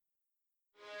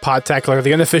Podtacular,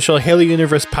 the unofficial Halo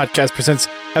Universe podcast, presents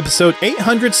episode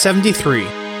 873,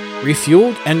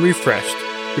 Refueled and Refreshed,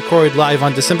 recorded live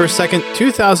on December 2nd,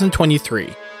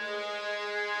 2023.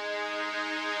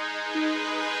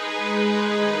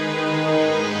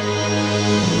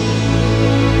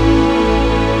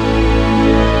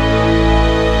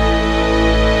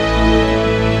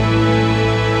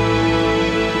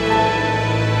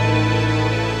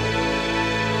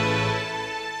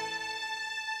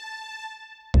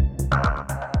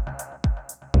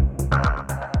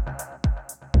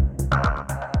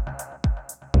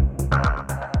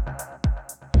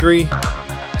 Three,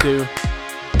 two,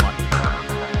 one.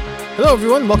 Hello,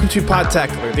 everyone. Welcome to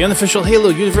Podtacular, the unofficial Halo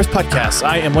Universe podcast.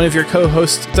 I am one of your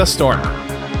co-hosts, Duststorm.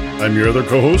 I'm your other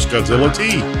co-host, Godzilla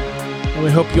T. And we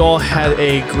hope you all had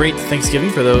a great Thanksgiving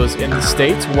for those in the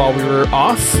States. While we were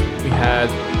off, we had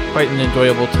quite an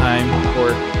enjoyable time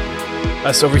for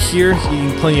us over here,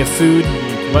 eating plenty of food,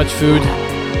 eating too much food,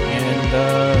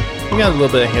 and we got a little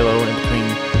bit of Halo in between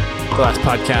the last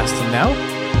podcast and now,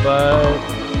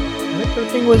 but I think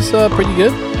everything was pretty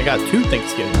good. I got 2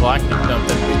 Thanksgiving. Well, actually, no,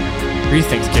 technically 3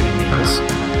 Thanksgiving meals.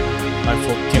 My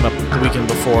folk came up the weekend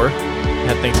before,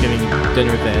 had Thanksgiving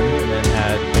dinner then, and then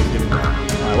had Thanksgiving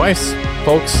with my wife's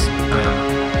folks,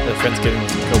 and the Friendsgiving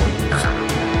with some coworkers.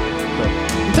 So,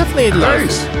 definitely ate a lot of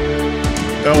Nice. food.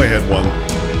 I only had one,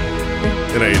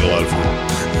 and I ate a lot of food.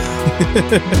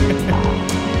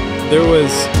 There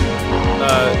was,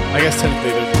 I guess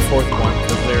technically there's a 4th one,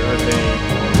 because there was a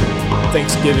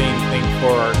Thanksgiving thing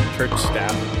for our church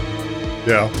staff.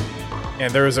 Yeah.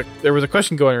 And there was a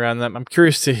question going around that I'm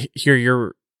curious to hear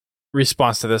your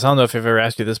response to this. I don't know if I've ever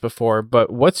asked you this before, but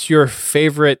what's your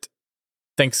favorite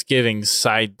Thanksgiving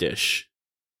side dish?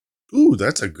 Ooh,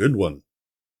 that's a good one.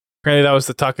 Apparently that was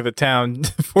the talk of the town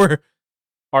for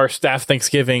our staff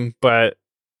Thanksgiving, but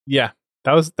yeah,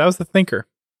 that was the thinker.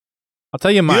 I'll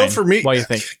tell you mine. You know, for me, what do you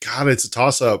think? God, it's a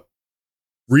toss-up.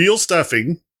 Real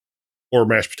stuffing or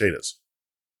mashed potatoes.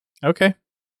 Okay.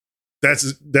 That's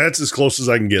as close as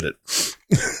I can get it.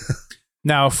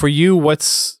 Now, for you,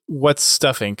 what's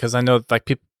stuffing? Because I know like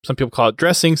some people call it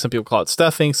dressing, some people call it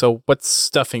stuffing. So what's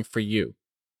stuffing for you?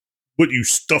 What you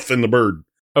stuff in the bird.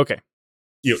 Okay.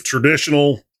 You know,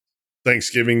 traditional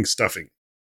Thanksgiving stuffing.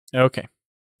 Okay.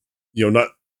 You know,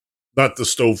 not the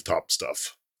stovetop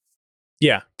stuff.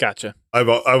 Yeah, gotcha. I've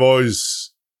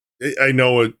always, I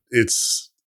know it's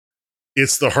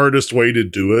the hardest way to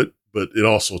do it, but it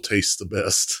also tastes the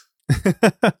best.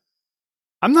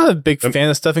 I'm not a big fan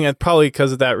of stuffing, and probably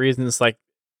because of that reason. It's like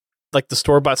the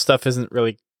store-bought stuff isn't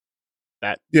really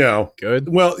that good.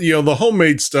 Well, you know, the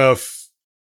homemade stuff,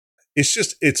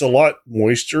 it's a lot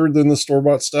moister than the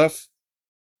store-bought stuff.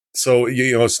 So,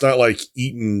 you know, it's not like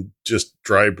eating just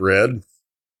dry bread,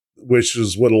 which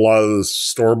is what a lot of the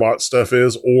store-bought stuff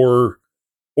is, or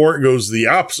it goes the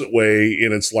opposite way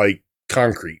and it's like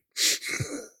concrete.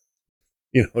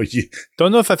 You know, you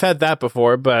don't know if I've had that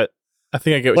before, but I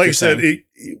think I get what you're saying. Like I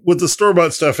said, with the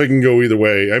store-bought stuff, it can go either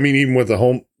way. I mean, even with the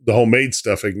homemade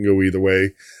stuff, it can go either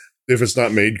way if it's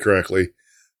not made correctly.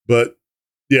 But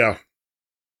yeah,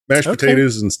 mashed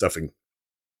potatoes and stuffing.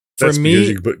 That's for me, because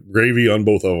you can put gravy on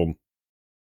both of them.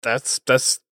 That's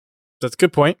a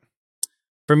good point.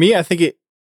 For me, I think it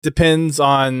depends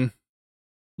on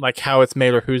like how it's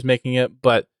made or who's making it,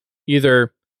 but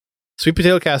either sweet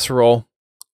potato casserole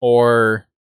or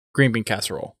green bean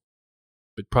casserole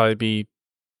would probably be.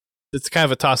 It's kind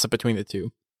of a toss up between the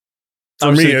two. For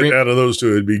Obviously, me, out of those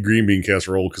two, it'd be green bean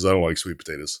casserole because I don't like sweet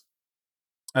potatoes.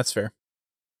 That's fair.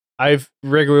 I've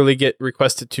regularly get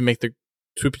requested to make the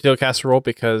sweet potato casserole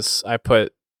because I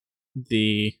put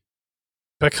the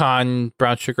pecan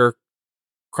brown sugar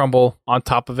crumble on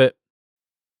top of it.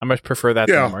 I much prefer that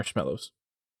than marshmallows.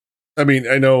 I mean,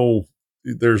 I know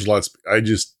there's lots. I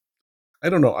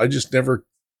don't know. I just never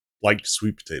liked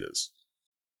sweet potatoes.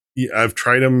 Yeah, I've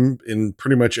tried them in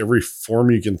pretty much every form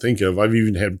you can think of. I've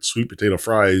even had sweet potato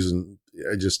fries, and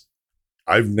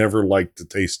I've never liked the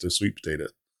taste of sweet potato.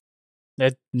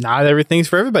 Not everything's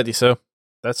for everybody, so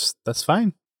that's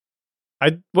fine.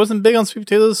 I wasn't big on sweet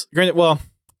potatoes. Granted, well,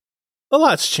 a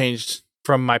lot's changed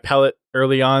from my palate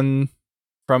early on,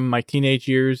 from my teenage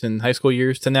years and high school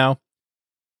years to now.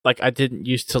 Like, I didn't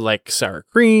used to like sour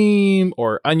cream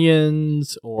or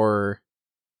onions or...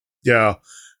 Yeah.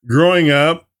 Growing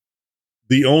up,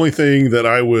 the only thing that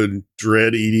I would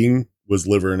dread eating was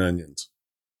liver and onions.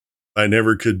 I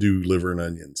never could do liver and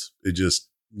onions. It just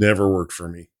never worked for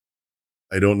me.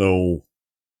 I don't know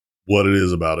what it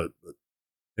is about it.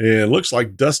 And it looks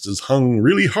like Dust is hung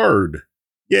really hard.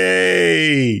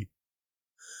 Yay!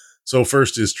 So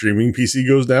first his streaming PC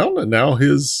goes down, and now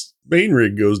his main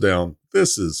rig goes down.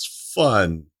 this is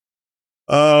fun.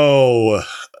 Oh,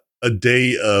 a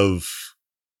day of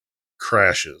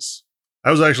crashes.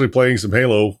 I was actually playing some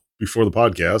Halo before the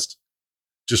podcast,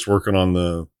 just working on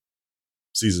the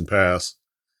season pass,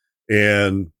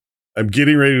 and I'm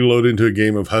getting ready to load into a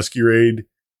game of Husky Raid,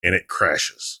 and it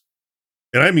crashes.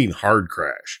 And I mean hard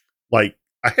crash. Like,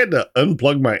 I had to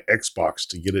unplug my Xbox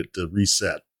to get it to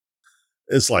reset.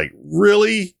 It's like,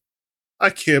 really? I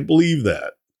can't believe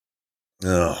that.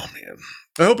 Oh, man.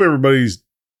 I hope everybody's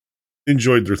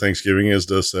enjoyed their Thanksgiving, as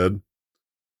Duh said.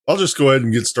 I'll just go ahead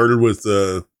and get started with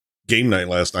game night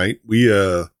last night. We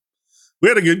had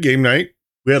a good game night.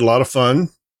 We had a lot of fun.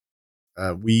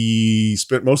 We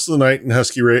spent most of the night in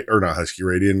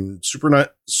in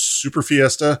Super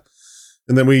Fiesta.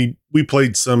 And then we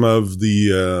played some of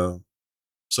the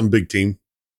some big team.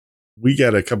 We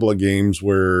got a couple of games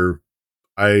where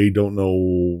I don't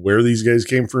know where these guys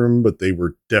came from, but they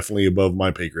were definitely above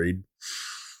my pay grade.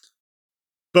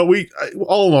 But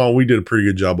all in all, we did a pretty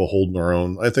good job of holding our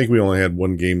own. I think we only had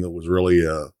one game that was really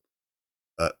an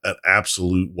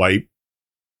absolute wipe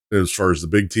as far as the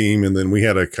big team. And then we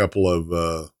had a couple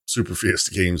of Super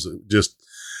Fiesta games that just,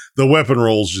 the weapon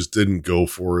rolls just didn't go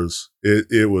for us.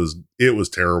 It was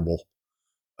terrible.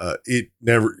 It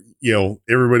never,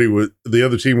 the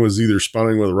other team was either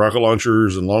spawning with rocket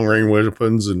launchers and long range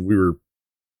weapons, and we were,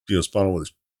 spawning with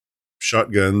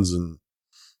shotguns and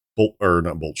bolt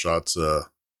shots.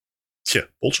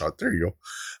 Bolt shot. There you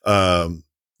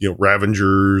go.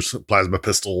 Ravengers, plasma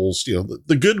pistols,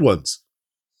 the good ones,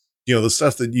 the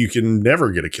stuff that you can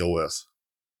never get a kill with.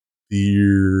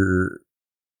 The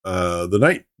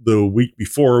week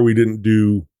before we didn't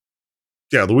do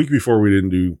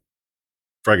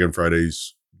Fraggin'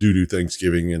 Fridays due to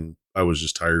Thanksgiving, and I was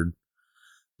just tired.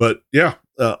 But yeah,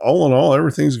 all in all,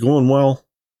 everything's going well.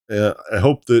 I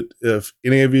hope that if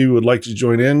any of you would like to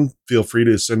join in, feel free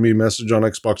to send me a message on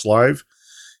Xbox Live.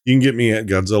 You can get me at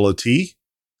Godzilla T,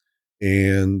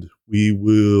 and we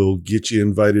will get you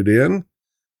invited in.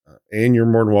 And you're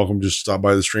more than welcome to just stop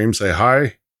by the stream, say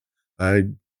hi. I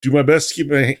do my best to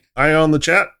keep an eye on the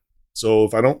chat. So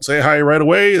if I don't say hi right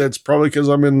away, that's probably because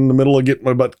I'm in the middle of getting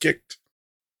my butt kicked,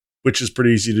 which is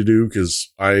pretty easy to do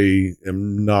because I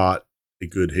am not a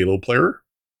good Halo player,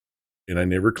 and I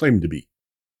never claimed to be.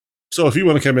 So if you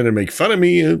want to come in and make fun of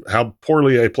me, how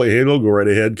poorly I play Halo, go right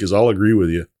ahead, because I'll agree with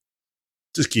you.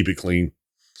 Just keep it clean.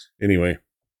 Anyway,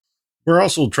 we're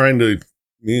also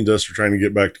me and Dust are trying to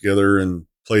get back together and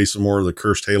play some more of the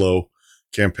Cursed Halo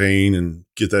campaign and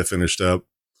get that finished up.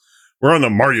 We're on the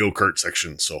Mario Kart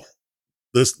section, so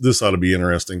this ought to be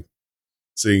interesting.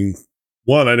 Seeing,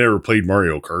 one, I never played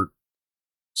Mario Kart,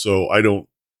 so I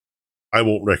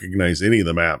won't recognize any of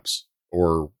the maps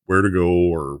or where to go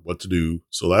or what to do.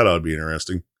 So that ought to be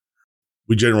interesting.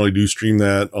 We generally do stream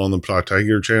that on the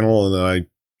Podtacular channel, and then I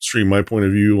stream my point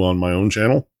of view on my own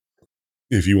channel.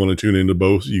 If you want to tune into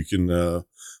both, you can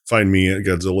find me at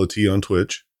Godzilla T on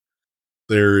Twitch.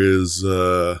 There is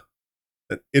an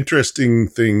interesting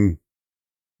thing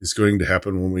is going to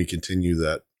happen when we continue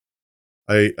that.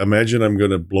 I imagine I'm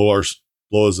going to blow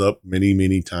us up many,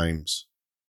 many times.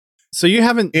 So you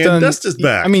haven't and done... Dust is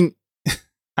back. I mean,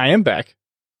 I am back.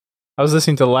 I was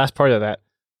listening to the last part of that.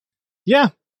 Yeah,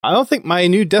 I don't think my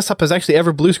new desktop has actually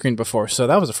ever blue screened before, so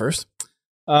that was a first.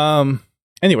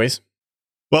 Anyways.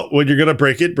 Well, when you're going to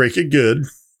break it good.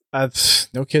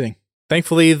 No kidding.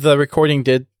 Thankfully, the recording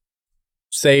did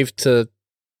save to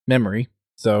memory,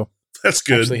 so that's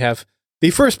good. I actually have the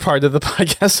first part of the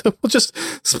podcast, so we'll just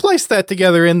splice that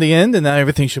together in the end, and now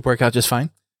everything should work out just fine.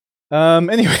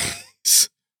 Anyways.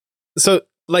 So,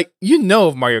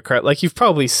 of Mario Kart, you've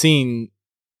probably seen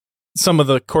some of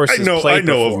the courses. I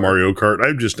know of Mario Kart.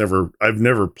 I've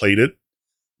never played it.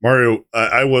 Mario,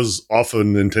 I was off of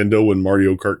Nintendo when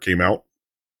Mario Kart came out.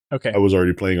 Okay. I was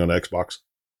already playing on Xbox.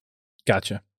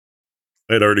 Gotcha.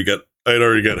 I'd already got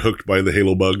hooked by the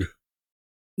Halo bug.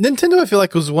 Nintendo, I feel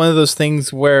like, was one of those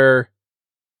things where,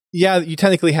 yeah, you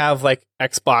technically have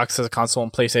Xbox as a console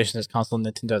and PlayStation as a console and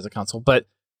Nintendo as a console, but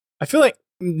I feel like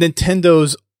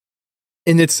Nintendo's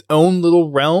in its own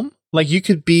little realm. You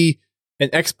could be an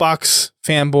Xbox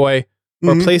fanboy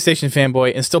or PlayStation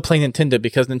fanboy and still play Nintendo,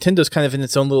 because Nintendo's kind of in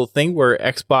its own little thing where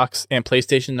Xbox and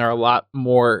PlayStation are a lot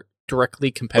more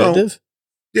directly competitive. Well,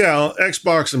 yeah,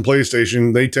 Xbox and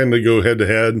PlayStation, they tend to go head to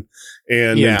head,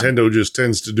 and Nintendo just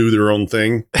tends to do their own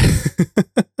thing.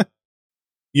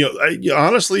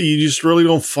 Honestly, you just really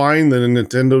don't find the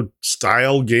Nintendo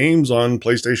style games on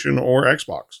PlayStation or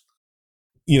Xbox.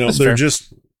 That's they're fair.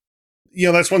 just,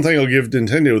 that's one thing I'll give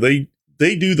Nintendo.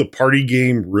 They do the party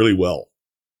game really well.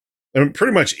 I mean,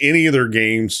 pretty much any of their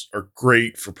games are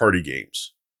great for party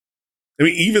games. I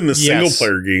mean, even the single Yes.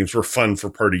 player games were fun for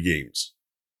party games.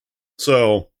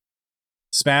 So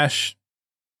Smash,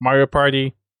 Mario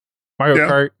Party, Mario Yeah.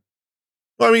 Kart.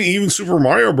 Well, I mean, even Super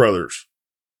Mario Brothers,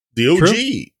 the OG.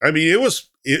 True. I mean, it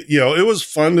was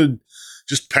fun to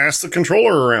just pass the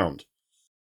controller around.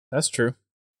 That's true.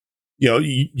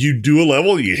 You do a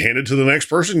level, you hand it to the next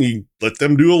person, you let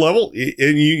them do a level,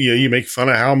 and you make fun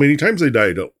of how many times they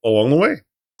died along the way.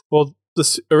 Well,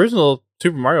 the original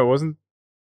Super Mario wasn't.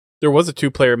 There was a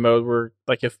 2-player mode where,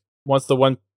 like, if once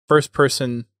the first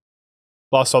person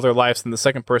lost all their lives, then the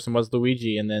second person was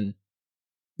Luigi, and then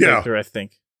Victor, I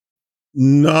think.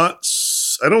 I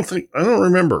don't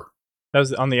remember. That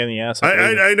was on the NES.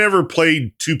 I never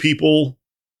played 2 people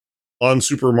on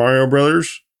Super Mario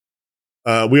Brothers.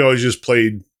 We always just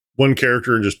played one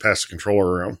character and just passed the controller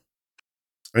around.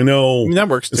 I mean, that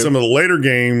works too. In some of the later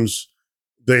games,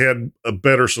 they had a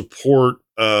better support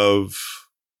of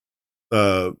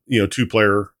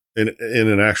 2-player in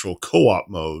an actual co-op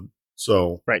mode.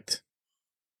 So right.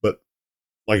 But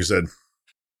like I said,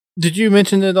 did you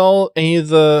mention at all any of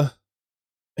the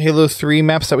Halo 3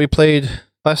 maps that we played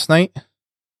last night?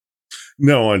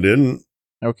 No, I didn't.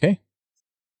 Okay.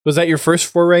 Was that your first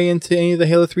foray into any of the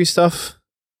Halo 3 stuff?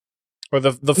 Or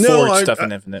the Forge stuff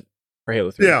in Infinite for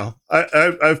Halo 3? Yeah,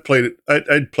 I've played it.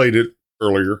 I'd played it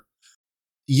earlier.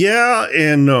 Yeah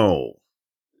and no.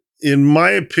 In my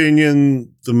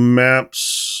opinion, the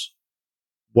maps,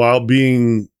 while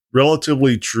being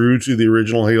relatively true to the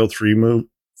original Halo 3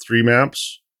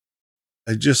 maps,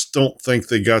 I just don't think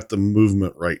they got the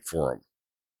movement right for them.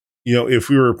 If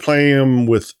we were playing them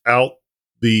without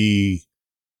the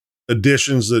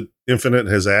additions that Infinite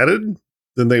has added,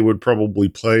 then they would probably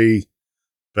play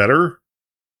better.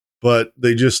 But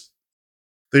they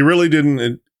really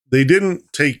didn't. They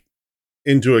didn't take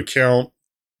into account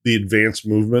the advanced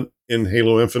movement in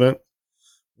Halo Infinite,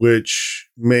 which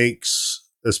makes,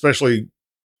 especially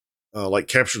like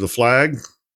Capture the Flag,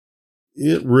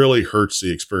 it really hurts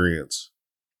the experience.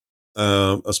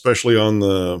 Especially on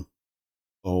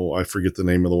I forget the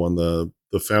name of the one, the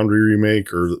Foundry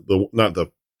remake, or the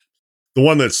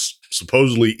one that's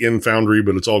supposedly in Foundry,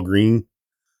 but it's all green.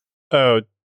 Oh,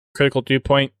 Critical Dew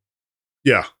Point?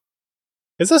 Yeah.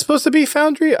 Is that supposed to be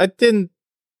Foundry? I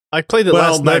played it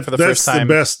last night for the first time.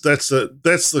 That's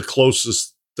the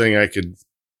closest thing I could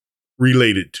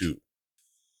relate it to.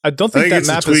 I don't think that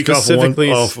map is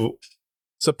specifically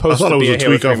supposed to be a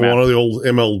tweak off one of the old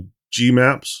MLG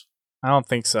maps. I don't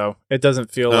think so. It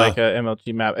doesn't feel like a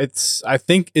MLG map. I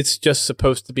think it's just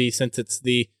supposed to be, since it's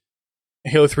the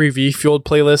Halo 3 Refueled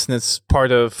playlist and it's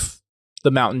part of the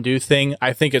Mountain Dew thing.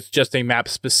 I think it's just a map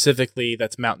specifically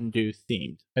that's Mountain Dew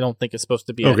themed. I don't think it's supposed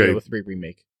to be a Halo 3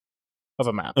 remake of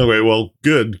a map. Okay, well,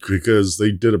 good, because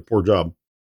they did a poor job.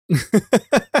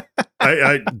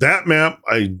 That map,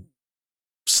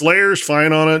 Slayer's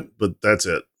fine on it, but that's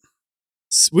it.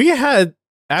 We had,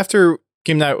 after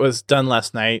game night was done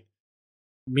last night,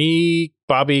 me,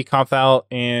 Bobby, Confal,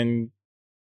 and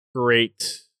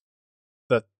Great,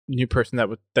 the new person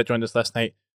that joined us last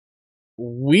night,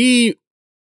 we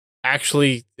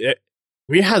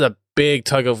had a big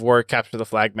tug of war capture the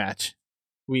flag match.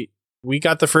 We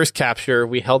got the first capture.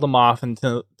 We held them off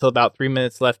until about 3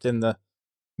 minutes left in the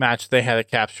match. They had a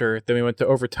capture. Then we went to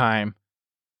overtime,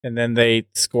 and then they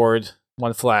scored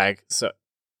one flag. So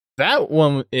that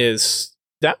one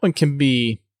can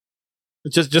be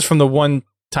just from the one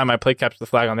time I played capture the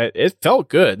flag on it. It felt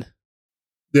good.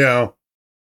 Yeah,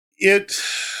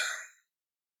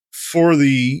 for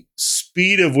the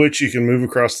speed of which you can move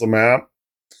across the map,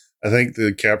 I think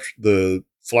the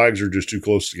flags are just too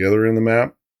close together in the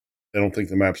map. I don't think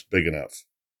the map's big enough,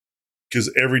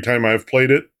 because every time I've played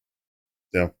it,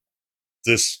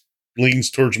 this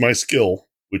leans towards my skill,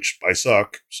 which I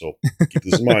suck. So keep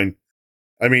this in mind.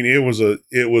 I mean, it was a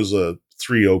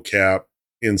 3-0 cap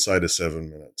inside of 7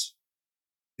 minutes.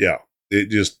 Yeah, it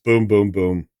just boom, boom,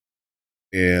 boom,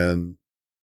 and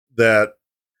that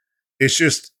it's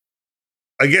just.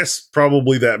 I guess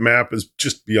probably that map is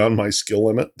just beyond my skill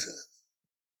limit.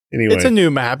 Anyway, it's a new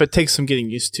map. It takes some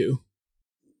getting used to.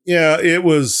 Yeah, it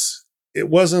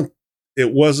wasn't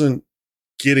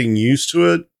getting used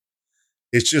to it.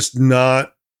 It's just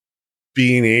not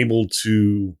being able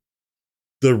to.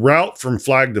 The route from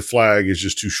flag to flag is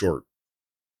just too short.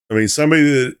 I mean, somebody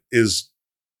that is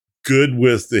good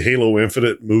with the Halo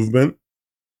Infinite movement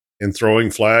and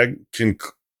throwing flag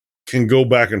can go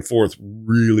back and forth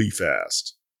really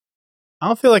fast. I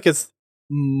don't feel like it's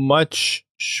much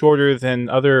shorter than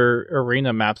other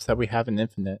arena maps that we have in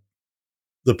Infinite.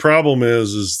 The problem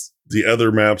is the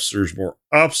other maps, there's more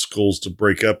obstacles to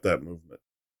break up that movement.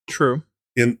 True.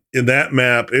 in that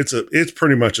map, it's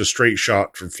pretty much a straight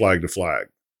shot from flag to flag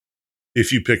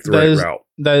if you pick the right route.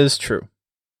 That is true.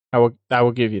 I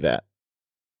will give you that.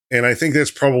 And I think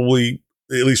that's probably,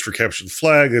 at least for capture the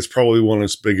flag, that's probably one of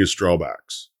its biggest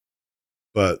drawbacks.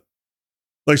 But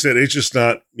like I said, it's just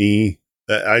not me.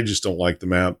 I just don't like the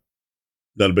map.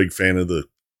 Not a big fan of the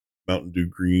Mountain Dew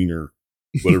green or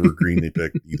whatever green they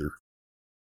picked either.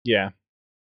 Yeah.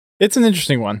 It's an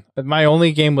interesting one. My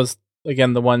only game was,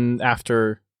 again, the one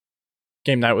after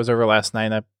game night was over last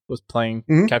night. I was playing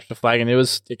Capture the Flag, and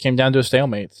it came down to a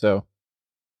stalemate. So,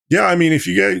 yeah, I mean, if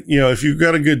you've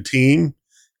got a good team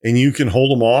and you can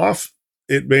hold them off,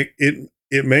 it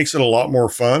makes it a lot more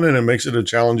fun and it makes it a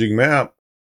challenging map.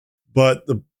 But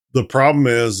the problem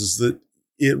is that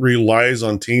it relies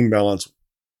on team balance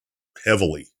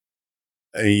heavily,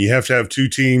 and you have to have two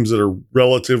teams that are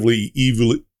relatively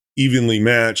evenly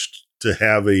matched to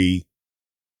have a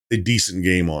decent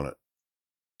game on it.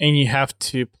 And you have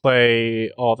to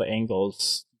play all the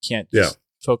angles. You can't just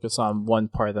focus on one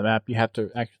part of the map. You have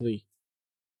to actually,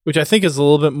 which I think is a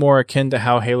little bit more akin to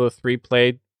how Halo 3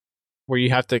 played, where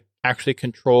you have to actually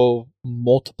control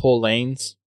multiple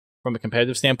lanes from a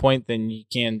competitive standpoint than you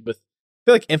can with, I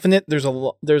feel like Infinite. There's a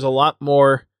lot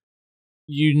more,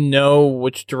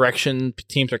 which direction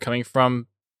teams are coming from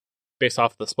based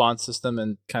off the spawn system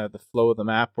and kind of the flow of the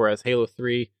map, whereas Halo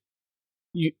 3,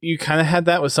 you kind of had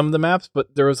that with some of the maps,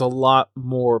 but there was a lot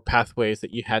more pathways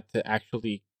that you had to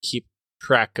actually keep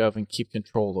track of and keep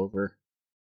control over.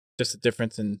 Just a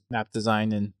difference in map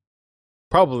design, and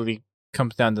probably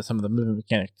comes down to some of the movement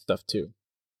mechanic stuff too.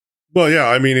 Well, yeah,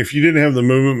 I mean, if you didn't have the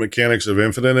movement mechanics of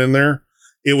Infinite in there,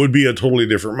 it would be a totally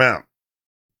different map.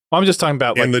 Well, I'm just talking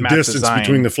about and the map distance design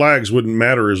between the flags wouldn't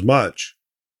matter as much.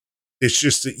 It's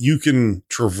just that you can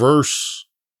traverse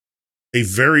a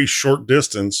very short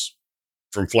distance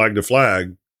from flag to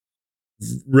flag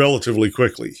relatively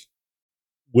quickly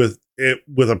with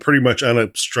a pretty much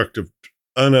unobstructed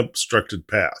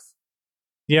path.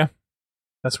 Yeah,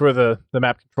 that's where the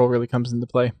map control really comes into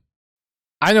play.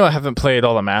 I know I haven't played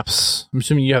all the maps. I'm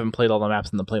assuming you haven't played all the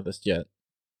maps in the playlist yet.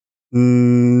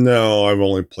 No, I've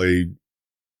only played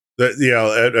that. Yeah,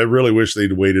 I really wish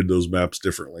they'd weighted those maps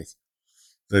differently.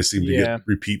 They seem to get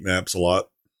repeat maps a lot.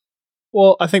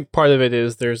 Well, I think part of it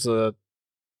is there's a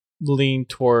lean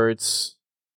towards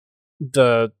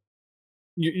you're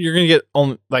going to get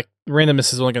only, like,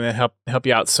 randomness is only going to help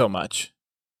you out so much.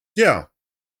 Yeah.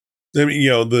 I mean,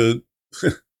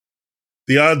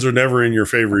 the odds are never in your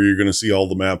favor. You're going to see all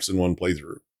the maps in one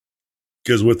playthrough,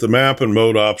 because with the map and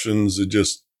mode options,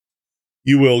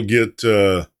 you will get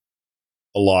a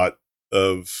lot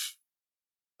of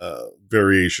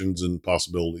variations and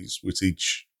possibilities with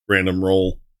each random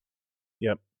roll.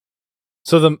 Yep.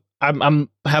 So I'm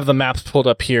have the maps pulled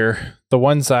up here. The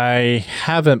ones I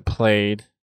haven't played,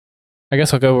 I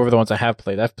guess I'll go over the ones I have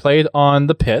played. I've played on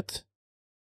the Pit.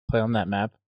 Played on that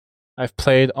map. I've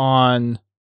played on,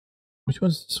 which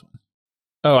one's this one?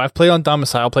 Oh, I've played on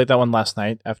Domicile. Played that one last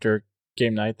night after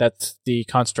game night. That's the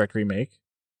Construct remake.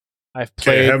 I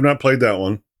have not played that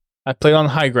one. I played on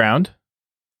High Ground.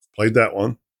 Played that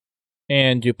one.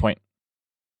 And Dew Point.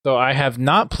 So I have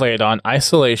not played on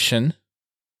Isolation,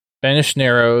 Banished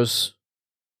Narrows.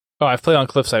 Oh, I've played on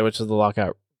Cliffside, which is the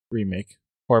Lockout remake.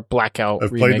 Or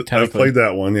Blackout remake, I've played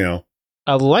that one, yeah.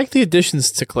 I like the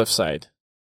additions to Cliffside.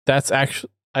 I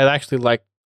actually like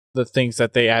the things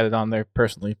that they added on there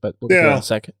personally, but we'll get to that in a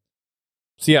second.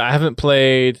 So yeah, I haven't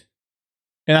played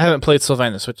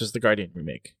Sylvanas, which is the Guardian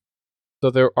remake. So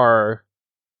there are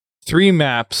 3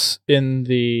 maps in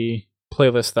the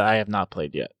playlist that I have not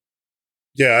played yet.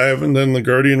 Yeah, I haven't done the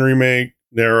Guardian remake,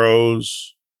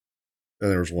 Narrows, and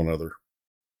there was one other.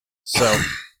 So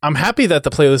I'm happy that the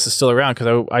playlist is still around,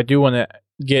 because I do want to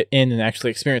get in and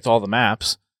actually experience all the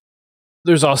maps.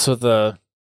 There's also the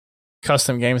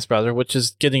Custom Games browser, which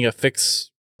is getting a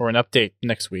fix or an update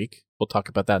next week. We'll talk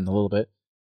about that in a little bit.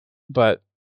 But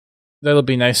that'll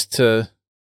be nice to,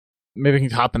 maybe we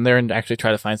can hop in there and actually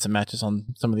try to find some matches on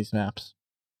some of these maps.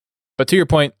 But to your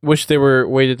point, wish they were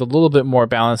weighted a little bit more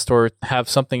balanced, or have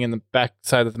something in the back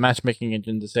side of the matchmaking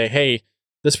engine to say, hey,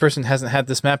 this person hasn't had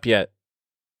this map yet.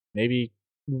 Maybe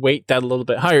weight that a little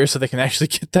bit higher so they can actually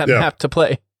get that map to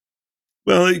play.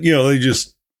 Well, it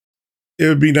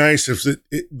would be nice if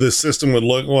the system would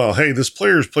look, well, hey, this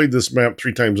player's played this map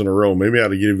 3 times in a row. Maybe I ought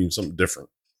to give him something different.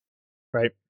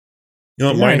 Right. I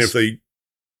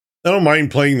don't mind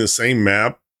playing the same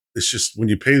map. It's just when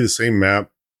you play the same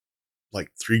map like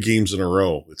 3 games in a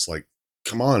row, it's like,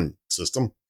 come on,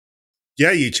 system.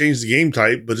 Yeah, you changed the game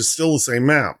type, but it's still the same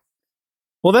map.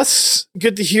 Well, that's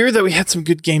good to hear that we had some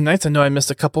good game nights. I know I missed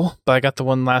a couple, but I got the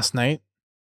one last night.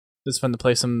 it's fun to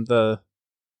play some of the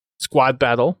squad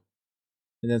battle,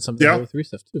 and then some of the Halo 3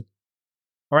 stuff too.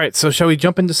 All right, so shall we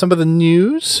jump into some of the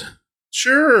news?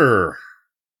 Sure.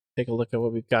 Take a look at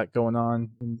what we've got going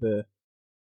on in the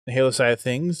Halo side of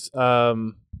things. I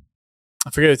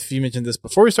forget if you mentioned this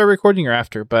before we started recording or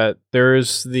after, but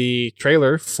there's the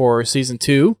trailer for season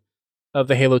 2 of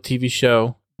the Halo TV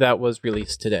show that was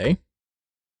released today.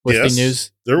 With the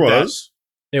news there was.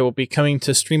 It will be coming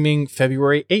to streaming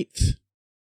February 8th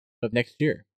of next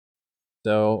year.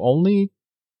 So only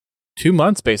 2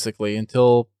 months basically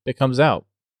until it comes out.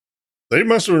 They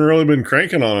must have really been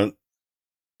cranking on it.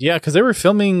 Yeah, because they were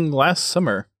filming last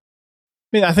summer.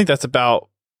 I mean, I think that's about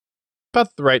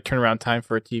the right turnaround time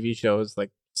for a TV show is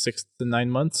like 6 to 9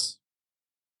 months.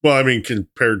 Well, I mean,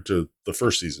 compared to the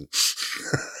first season.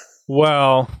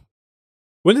 Well,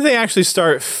 when did they actually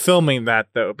start filming that,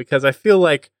 though? Because I feel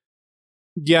like,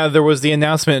 yeah, there was the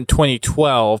announcement in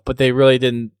 2012, but they really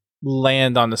didn't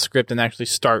land on the script and actually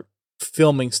start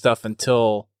filming stuff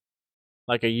until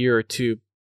like a year or two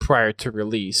prior to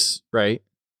release, right?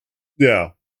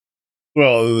 Yeah.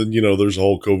 Well, there's a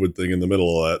whole COVID thing in the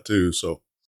middle of that, too, so.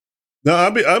 No,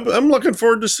 I'm looking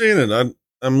forward to seeing it.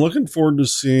 I'm looking forward to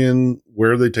seeing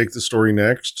where they take the story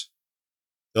next.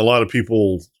 A lot of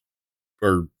people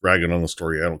are ragging on the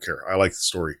story. I don't care. I like the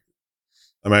story.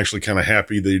 I'm actually kind of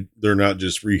happy they're not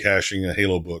just rehashing a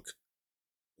Halo book,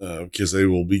 because they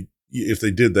will be. If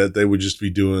they did that, they would just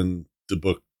be doing the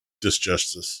book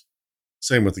disjustice.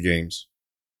 Same with the games.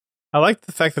 I like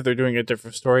the fact that they're doing a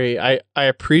different story. I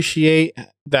appreciate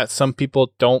that some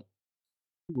people don't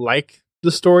like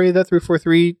the story that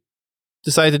 343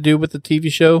 decided to do with the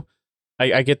TV show.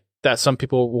 I get that some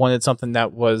people wanted something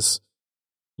that was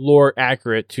lore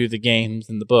accurate to the games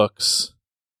and the books.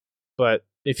 But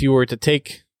if you were to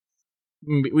take...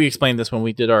 We explained this when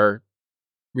we did our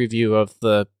review of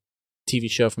the TV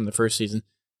show from the first season.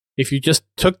 If you just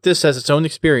took this as its own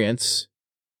experience,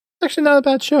 it's actually not a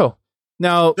bad show.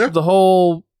 Now, the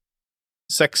whole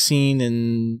sex scene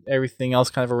and everything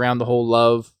else kind of around the whole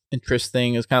love interest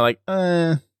thing is kind of like,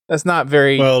 that's not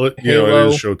very Halo. It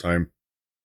is Showtime.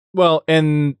 Well,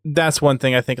 and that's one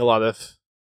thing I think a lot of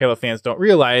Halo fans don't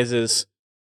realize is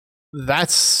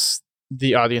that's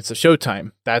the audience of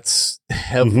Showtime. That's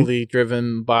heavily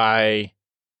driven by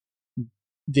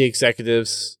the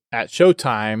executives at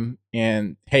Showtime,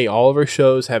 and hey, all of our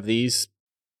shows have these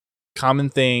common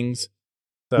things.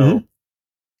 So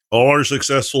all our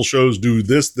successful shows do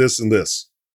this, and this.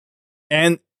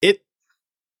 And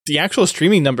the actual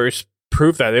streaming numbers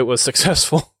prove that it was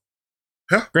successful.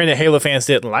 Yeah. Granted, Halo fans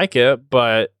didn't like it,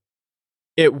 but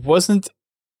it wasn't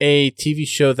a TV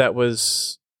show that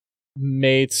was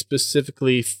made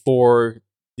specifically for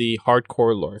the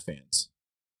hardcore lore fans.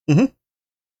 Mm-hmm.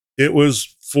 It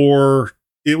was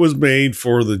made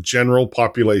for the general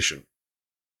population.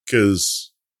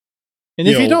 Because, and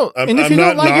if you don't, I'm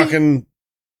not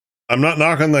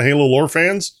knocking the Halo lore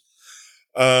fans.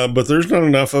 But there's not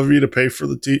enough of you to pay for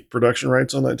the production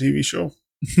rights on that TV show.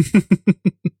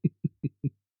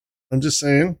 I'm just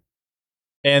saying.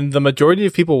 And the majority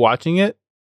of people watching it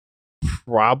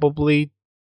probably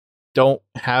don't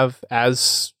have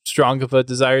as strong of a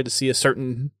desire to see a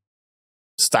certain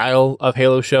style of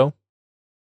Halo show.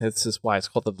 This is why it's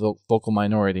called the vocal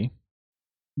minority.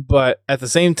 But at the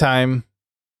same time,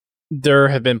 there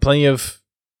have been plenty of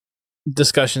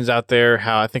discussions out there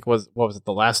how I think what was it,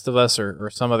 The Last of Us or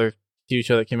some other TV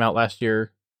show that came out last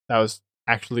year that was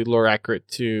actually lore accurate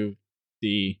to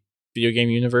the video game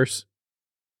universe.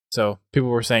 So people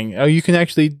were saying, oh, you can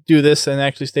actually do this and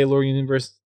actually stay lore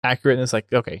universe accurate, and it's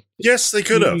like, okay. Yes, they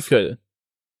could have.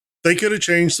 They could have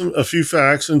changed a few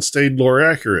facts and stayed lore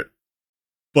accurate.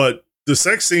 But the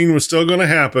sex scene was still going to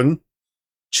happen.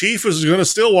 Chief was going to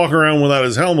still walk around without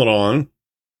his helmet on.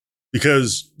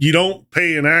 Because you don't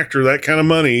pay an actor that kind of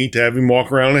money to have him walk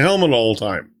around in a helmet all the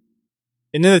time.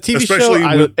 And in the TV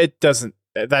show, it doesn't.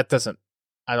 That doesn't.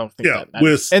 I don't think that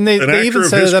matters. And they even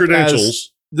set it up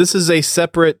as this is a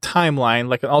separate timeline,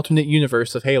 like an alternate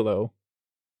universe of Halo.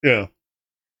 Yeah.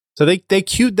 So they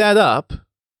queued that up.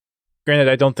 Granted,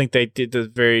 I don't think they did a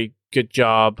very good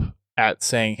job at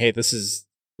saying, "Hey, this is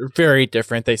very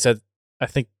different." They said, I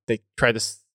think they tried to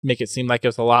make it seem like it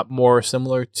was a lot more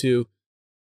similar to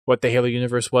what the Halo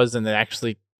universe was, and then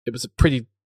actually it was a pretty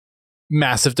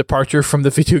massive departure from the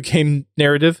video game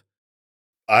narrative.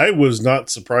 I was not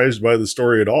surprised by the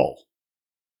story at all,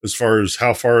 as far as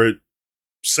how far it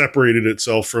separated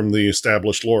itself from the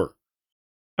established lore.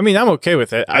 I mean, I'm okay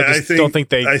with it. I don't think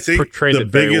they portrayed it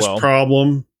very well. The biggest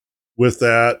problem with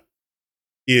that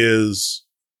is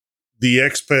the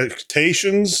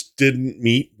expectations didn't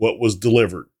meet what was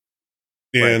delivered.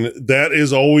 And that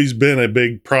has always been a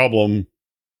big problem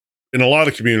in a lot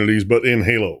of communities, but in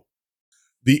Halo.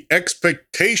 The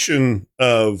expectation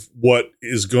of what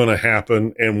is going to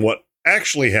happen and what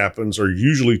actually happens are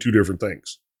usually two different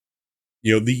things.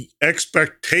 You know, the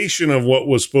expectation of what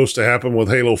was supposed to happen with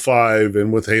Halo 5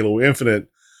 and with Halo Infinite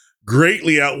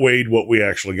greatly outweighed what we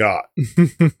actually got.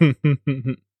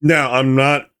 Now, I'm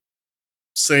not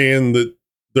saying that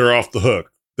they're off the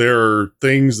hook. There are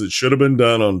things that should have been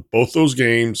done on both those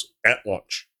games at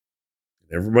launch.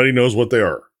 Everybody knows what they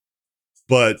are.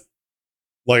 But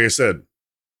like I said,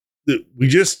 I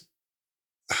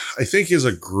think as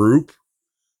a group,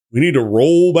 we need to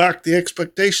roll back the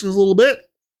expectations a little bit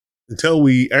until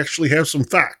we actually have some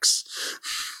facts.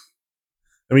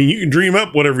 I mean, you can dream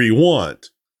up whatever you want,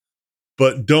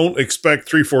 but don't expect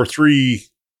 343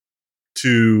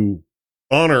 to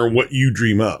honor what you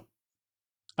dream up.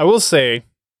 I will say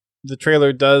the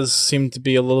trailer does seem to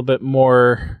be a little bit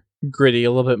more gritty,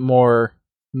 a little bit more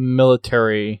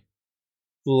military-like.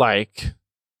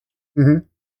 Mm-hmm.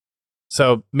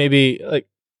 So maybe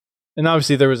and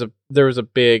obviously there was a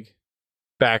big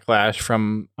backlash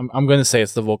from I'm going to say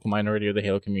it's the vocal minority of the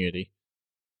Halo community.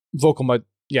 Vocal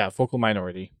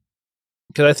minority.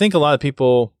 Because I think a lot of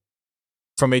people,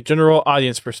 from a general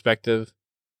audience perspective,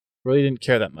 really didn't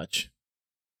care that much.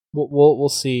 We'll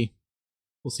see.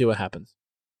 We'll see what happens.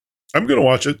 I'm going to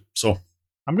watch it, so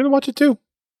I'm going to watch it too.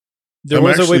 There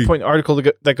was a Waypoint article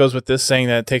that goes with this saying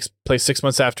that it takes place 6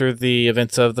 months after the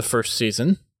events of the first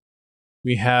season.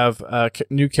 We have a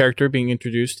new character being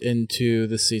introduced into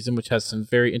this season, which has some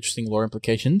very interesting lore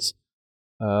implications.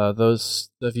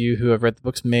 Those of you who have read the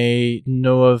books may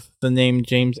know of the name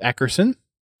James Ackerson.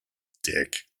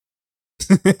 Dick.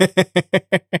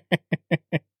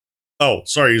 Oh,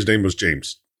 sorry, his name was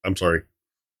James. I'm sorry.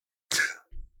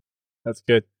 That's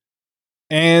good.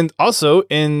 And also,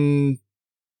 in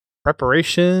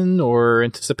preparation or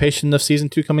anticipation of season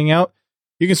 2 coming out,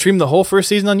 you can stream the whole first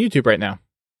season on YouTube right now.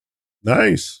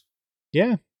 Nice.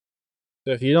 Yeah.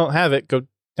 So if you don't have it, go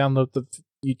download the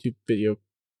YouTube video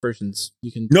versions.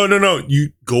 You can. No.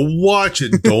 You go watch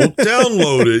it. Don't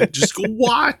download it. Just go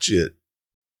watch it.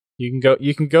 You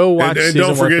can go watch. And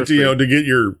don't forget to get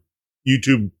your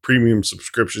YouTube premium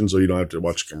subscription so you don't have to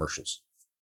watch commercials.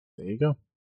 There you go.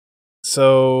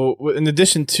 So, in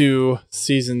addition to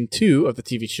season 2 of the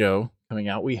TV show coming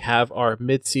out, we have our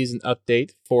mid-season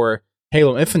update for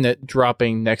Halo Infinite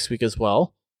dropping next week as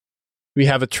well. We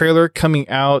have a trailer coming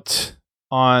out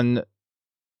on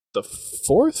the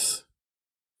 4th?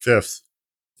 5th.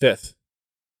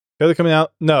 Trailer coming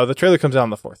out? No, the trailer comes out on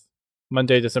the 4th.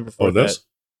 Monday, December 4th. Oh, it does?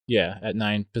 At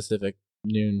 9 Pacific,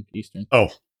 noon Eastern. Oh.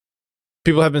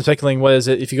 People have been speculating, what is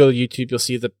it? If you go to YouTube, you'll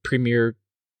see the premiere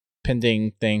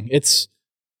pending thing. It's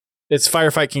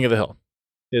Firefight King of the Hill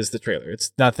is the trailer.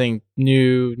 It's nothing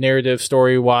new narrative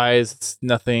story-wise. It's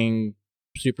nothing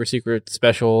super secret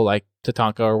special like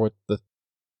Tatanka or with the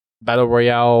Battle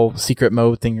Royale secret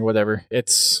mode thing or whatever.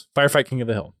 It's Firefight King of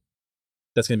the Hill.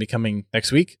 That's going to be coming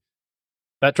next week.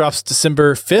 That drops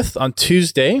December 5th on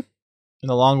Tuesday.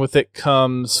 And along with it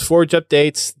comes Forge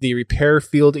updates, the repair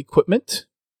field equipment.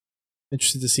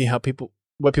 Interested to see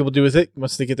what people do with it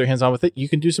once they get their hands on with it. You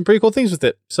can do some pretty cool things with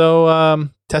it. So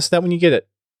test that when you get it.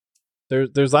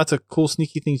 There's lots of cool,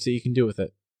 sneaky things that you can do with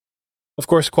it. Of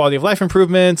course, quality of life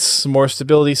improvements, some more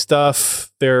stability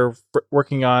stuff. They're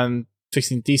working on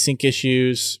fixing desync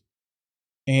issues.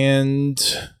 And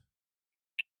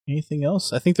anything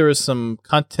else? I think there was some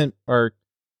content or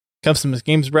custom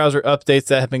games browser updates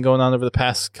that have been going on over the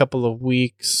past couple of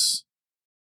weeks.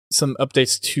 Some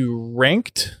updates to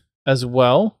Ranked as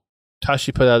well.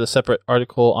 Tashi put out a separate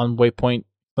article on Waypoint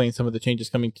explaining some of the changes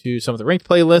coming to some of the ranked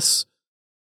playlists.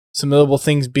 Some notable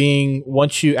things being,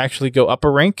 once you actually go up a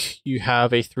rank, you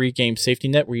have a 3-game safety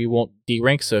net where you won't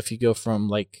derank. So if you go from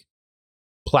like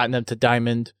platinum to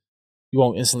diamond, you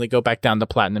won't instantly go back down to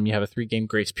platinum. You have a 3-game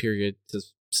grace period to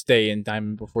stay in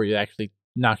diamond before it actually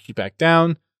knocks you back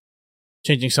down.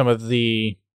 Changing some of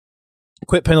the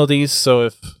quit penalties. So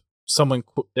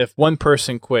if one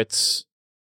person quits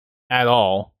at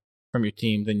all from your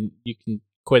team, then you can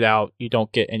quit out. You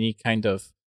don't get any kind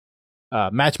of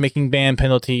matchmaking ban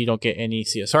penalty. You don't get any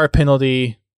CSR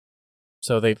penalty.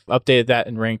 So they've updated that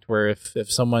in ranked where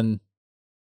if someone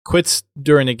quits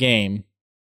during a game,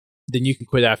 then you can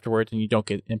quit afterwards and you don't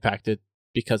get impacted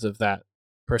because of that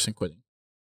person quitting.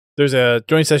 There's a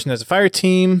join session as a fire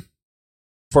team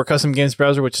for custom games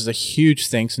browser, which is a huge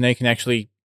thing. So now you can actually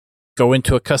go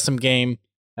into a custom game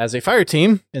as a fire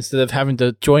team instead of having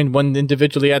to join one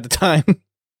individually at a time.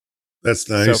 That's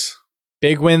nice. So,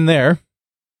 big win there.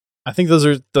 I think those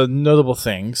are the notable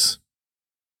things.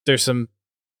 There's some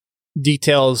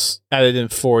details added in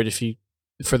Forge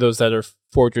for those that are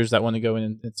forgers that want to go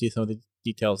in and see some of the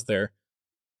details there.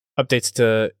 Updates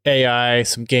to AI,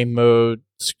 some game mode,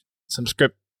 some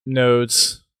script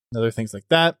nodes, and other things like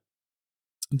that.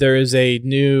 There is a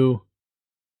new, I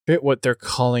forget what they're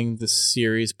calling the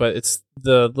series, but it's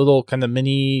the little kind of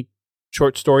mini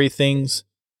short story things.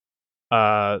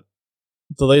 The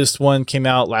latest one came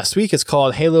out last week. It's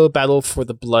called Halo Battle for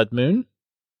the Blood Moon.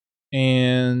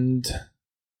 And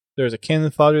there's a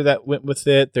cannon fodder that went with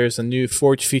it. There's a new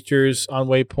Forge features on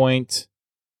Waypoint.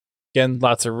 Again,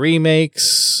 lots of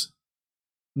remakes.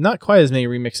 Not quite as many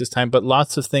remakes this time, but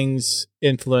lots of things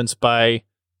influenced by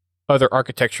other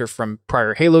architecture from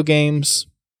prior Halo games.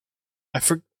 I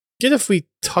forget if we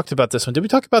talked about this one. Did we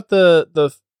talk about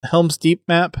the Helm's Deep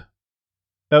map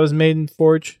that was made in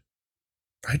Forge?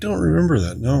 I don't remember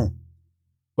that, no.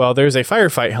 Well, there's a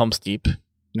Firefight Helm's Deep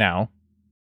now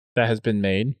that has been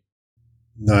made.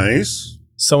 Nice.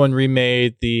 Someone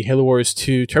remade the Halo Wars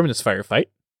 2 Terminus Firefight.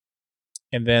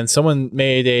 And then someone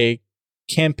made a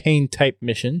campaign-type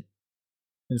mission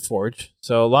in Forge.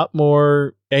 So a lot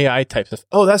more AI type stuff.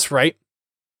 Oh, that's right.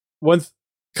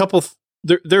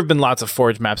 There have been lots of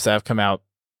Forge maps that have come out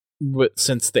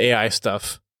since the AI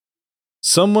stuff.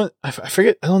 I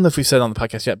forget, I don't know if we said it on the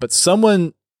podcast yet, but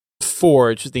someone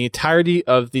forged the entirety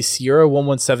of the Sierra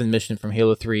 117 mission from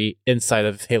Halo 3 inside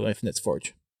of Halo Infinite's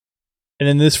Forge. And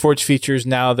in this Forge features,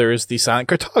 now there's the Silent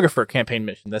Cartographer campaign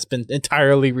mission that's been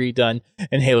entirely redone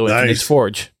in Halo Infinite's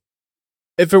Forge.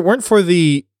 If it weren't for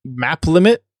the map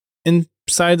limit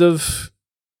inside of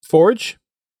Forge,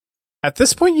 at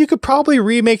this point, you could probably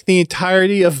remake the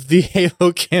entirety of the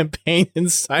Halo campaign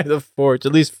inside of Forge,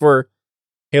 at least for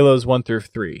Halos 1 through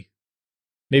 3.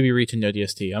 Maybe reach an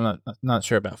ODST. I'm not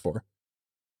sure about 4.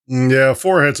 Yeah,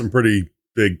 4 had some pretty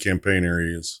big campaign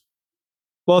areas.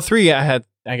 Well, 3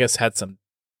 I guess had some.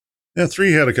 Yeah,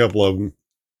 3 had a couple of them.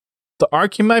 The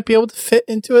Ark you might be able to fit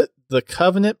into it. The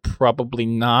Covenant, probably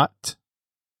not.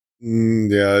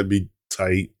 Yeah, it'd be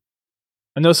tight.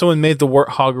 I know someone made the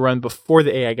Warthog run before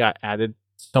the AI got added.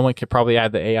 Someone could probably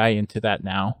add the AI into that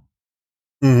now.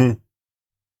 Mm-hmm.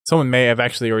 Someone may have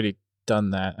actually already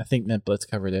done that. I think Mint Blitz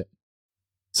covered it.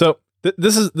 So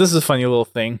this is a funny little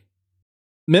thing.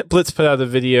 Mint Blitz put out a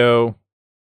video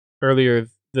earlier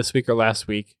this week or last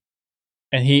week,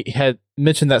 and he had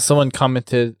mentioned that someone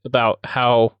commented about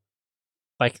how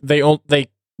like they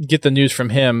get the news from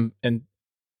him, and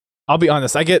I'll be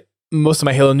honest, I get most of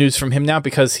my Halo news from him now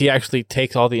because he actually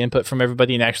takes all the input from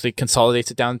everybody and actually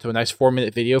consolidates it down into a nice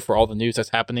 4-minute video for all the news that's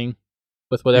happening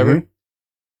with whatever. Mm-hmm.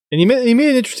 And he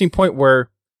made an interesting point where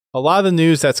a lot of the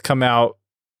news that's come out,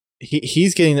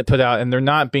 he's getting it put out, and they're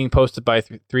not being posted by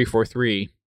 343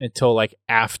 until like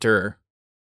after,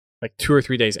 like 2 or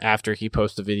 3 days after he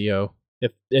posts a video,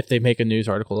 if they make a news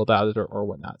article about it or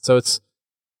whatnot. So it's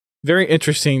very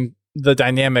interesting, the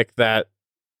dynamic that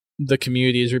the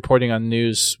community is reporting on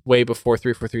news way before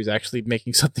 343 is actually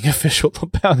making something official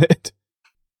about it.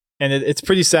 And it's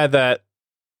pretty sad that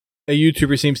a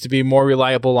YouTuber seems to be more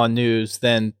reliable on news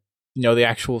than, you know, the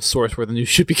actual source where the news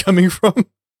should be coming from.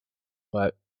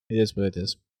 But it is what it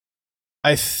is.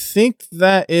 I think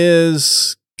that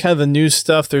is kind of the news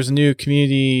stuff. There's a new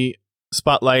community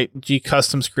spotlight, G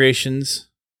Customs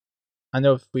Creations. I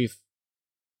know if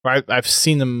I've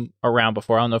seen them around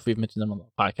before. I don't know if we've mentioned them on the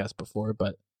podcast before,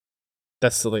 but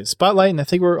that's the latest spotlight, and I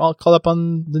think we're all caught up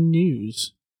on the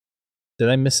news. Did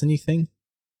I miss anything?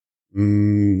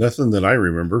 Nothing that I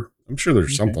remember. I'm sure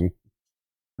there's something.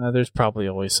 There's probably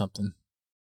always something.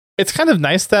 It's kind of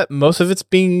nice that most of it's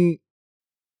being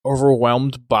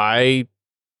overwhelmed by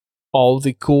all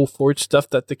the cool Forge stuff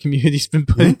that the community's been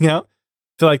putting out.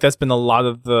 I feel like that's been a lot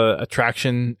of the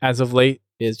attraction as of late,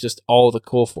 is just all the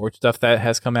cool Forge stuff that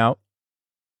has come out.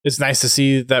 It's nice to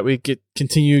see that we get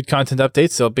continued content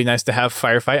updates. So it'll be nice to have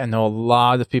Firefight. I know a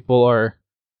lot of people are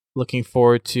looking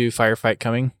forward to Firefight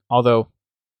coming, although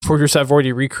Forgers have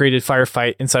already recreated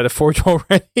Firefight inside of Forge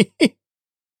already.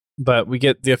 But we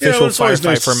get the official Firefight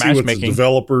nice for matchmaking.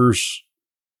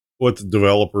 What the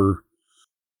developer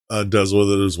does with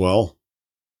it as well.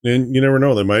 And you never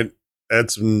know, they might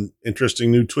add some interesting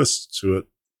new twists to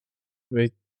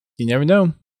it. You never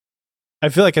know. I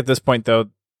feel like at this point,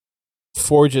 though,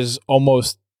 Forge is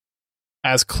almost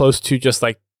as close to just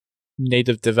like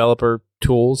native developer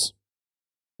tools.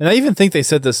 And I even think they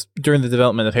said this during the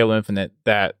development of Halo Infinite,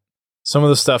 that some of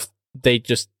the stuff they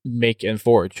just make in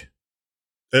Forge.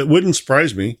 It wouldn't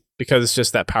surprise me, because it's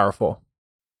just that powerful.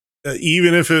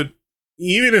 Even if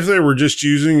they were just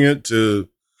using it to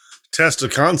test a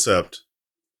concept,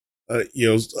 a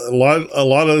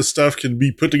lot of the stuff could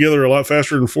be put together a lot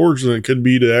faster in Forge than it could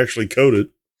be to actually code it.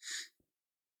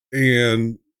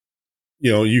 and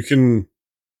you can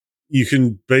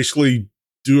basically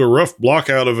do a rough block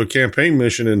out of a campaign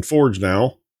mission in Forge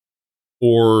now,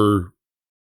 or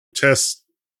test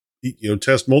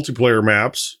multiplayer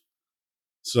maps.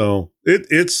 So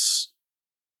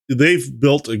they've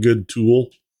built a good tool,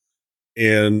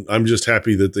 and I'm just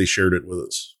happy that they shared it with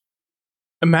us.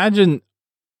 Imagine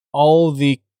all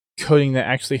the coding that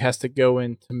actually has to go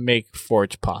in to make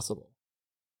Forge possible.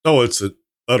 Oh, it's an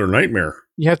utter nightmare.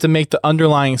 You have to make the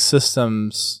underlying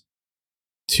systems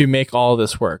to make all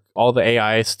this work. All the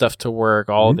AI stuff to work,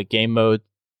 all the game mode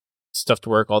stuff to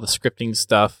work, all the scripting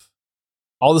stuff,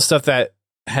 all the stuff that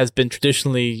has been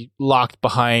traditionally locked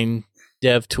behind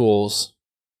dev tools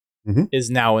is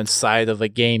now inside of a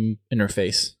game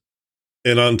interface.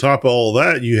 And on top of all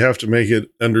that, you have to make it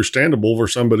understandable for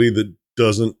somebody that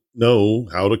doesn't know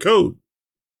how to code.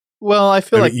 Well, I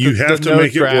feel like you have to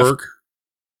make it work.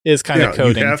 Is kind of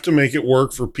coding. You have to make it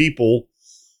work for people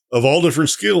of all different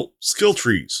skill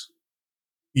trees.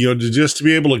 To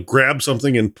be able to grab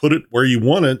something and put it where you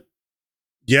want it.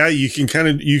 Yeah, you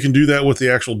can do that with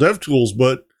the actual dev tools,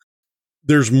 but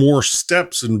there's more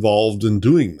steps involved in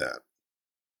doing that.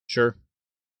 Sure.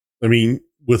 I mean,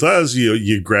 with us,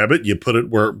 you grab it, you put it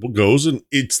where it goes, and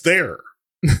it's there.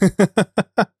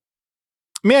 I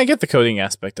mean, I get the coding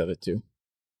aspect of it too.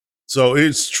 So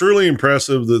it's truly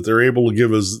impressive that they're able to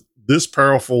give us this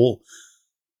powerful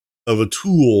of a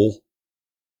tool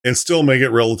and still make it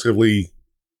relatively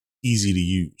easy to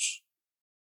use.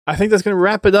 I think that's going to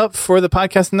wrap it up for the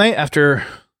podcast tonight after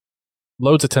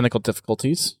loads of technical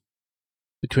difficulties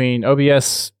between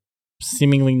OBS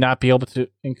seemingly not be able to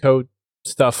encode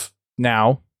stuff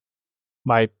now,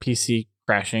 my PC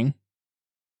crashing,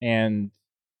 and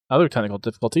other technical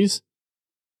difficulties.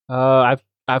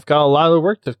 I've got a lot of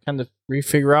work to kind of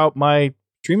refigure out my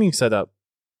streaming setup.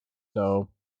 So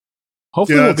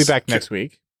hopefully we'll be back next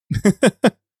week.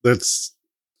 Was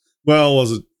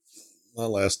it not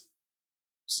last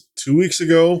 2 weeks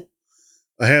ago?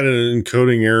 I had an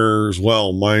encoding error as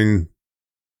well. Mine,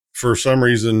 for some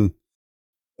reason,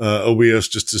 OBS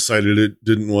just decided it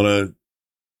didn't want to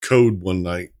code one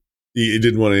night. It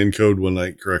didn't want to encode one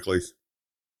night correctly.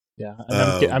 Yeah,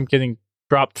 and I'm getting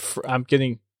dropped. I'm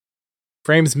getting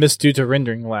frames missed due to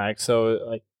rendering lag. So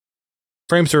like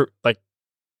frames are like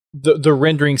the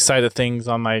rendering side of things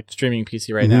on my streaming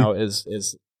PC right now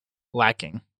is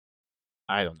lacking.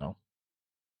 I don't know.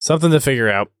 Something to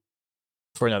figure out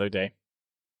for another day.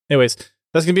 Anyways,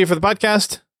 that's going to be it for the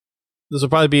podcast. This will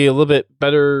probably be a little bit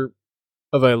better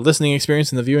of a listening experience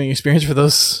than the viewing experience for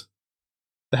those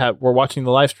that were watching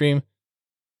the live stream.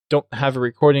 Don't have a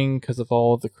recording because of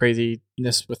all the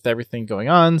craziness with everything going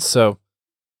on. So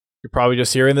you're probably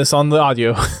just hearing this on the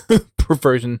audio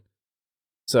version.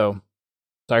 So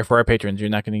sorry for our patrons. You're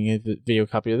not going to get a video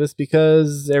copy of this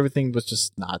because everything was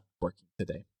just not working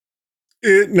today.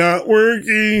 It not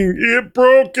working. It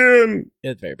broken.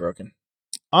 It's very broken.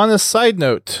 On a side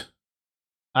note,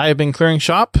 I have been clearing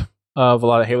shop of a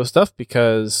lot of Halo stuff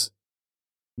because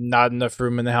not enough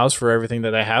room in the house for everything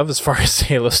that I have as far as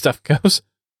Halo stuff goes.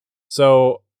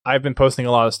 So I've been posting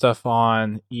a lot of stuff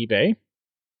on eBay.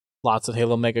 Lots of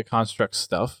Halo Mega Construct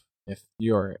stuff. If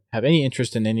you have any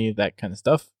interest in any of that kind of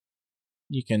stuff,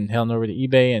 you can head on over to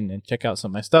eBay and check out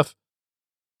some of my stuff.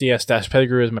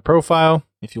 DS-Pettigrew is my profile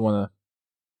if you want to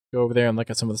go over there and look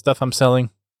at some of the stuff I'm selling.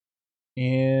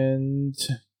 And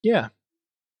yeah,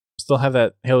 still have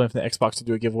that Halo Infinite Xbox to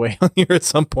do a giveaway on here at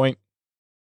some point.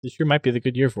 This year might be the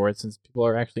good year for it since people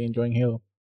are actually enjoying Halo.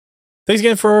 Thanks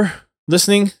again for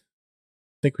listening.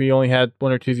 I think we only had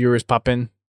 1 or 2 viewers pop in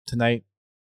tonight,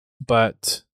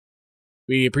 but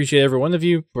we appreciate every one of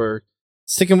you for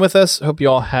sticking with us. Hope you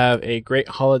all have a great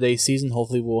holiday season.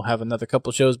 Hopefully we'll have another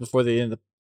couple shows before the end of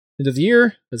the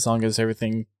year, as long as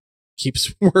everything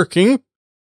keeps working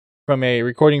from a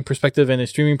recording perspective and a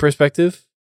streaming perspective.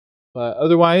 But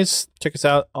otherwise, check us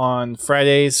out on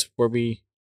Fridays where we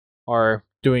are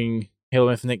doing Halo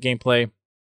Infinite gameplay,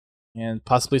 and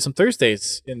possibly some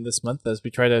Thursdays in this month as we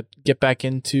try to get back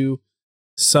into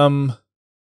some,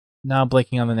 now I'm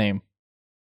blanking on the name,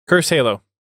 Curse Halo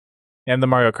and the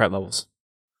Mario Kart levels.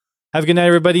 Have a good night,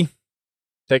 everybody.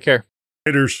 Take care.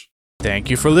 Haters. Thank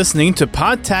you for listening to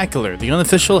Podtacular, the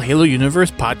unofficial Halo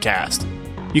Universe podcast.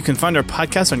 You can find our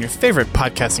podcast on your favorite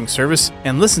podcasting service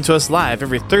and listen to us live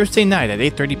every Thursday night at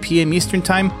 8:30 p.m. Eastern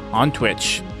Time on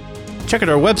Twitch. Check out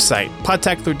our website,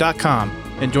 podtacular.com,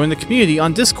 and join the community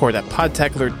on Discord at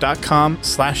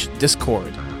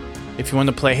podtacular.com/Discord. If you want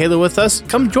to play Halo with us,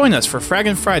 come join us for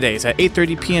Fraggin' Fridays at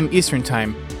 8:30 p.m. Eastern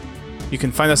Time. You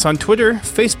can find us on Twitter,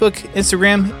 Facebook,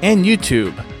 Instagram, and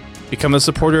YouTube. Become a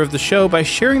supporter of the show by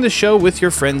sharing the show with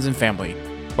your friends and family,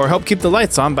 or help keep the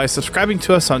lights on by subscribing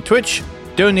to us on Twitch,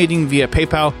 donating via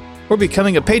PayPal, or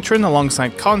becoming a patron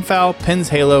alongside Confal, Pins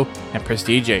Halo, and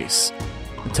Prestige Ace.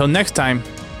 Until next time,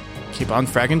 keep on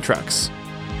fragging trucks.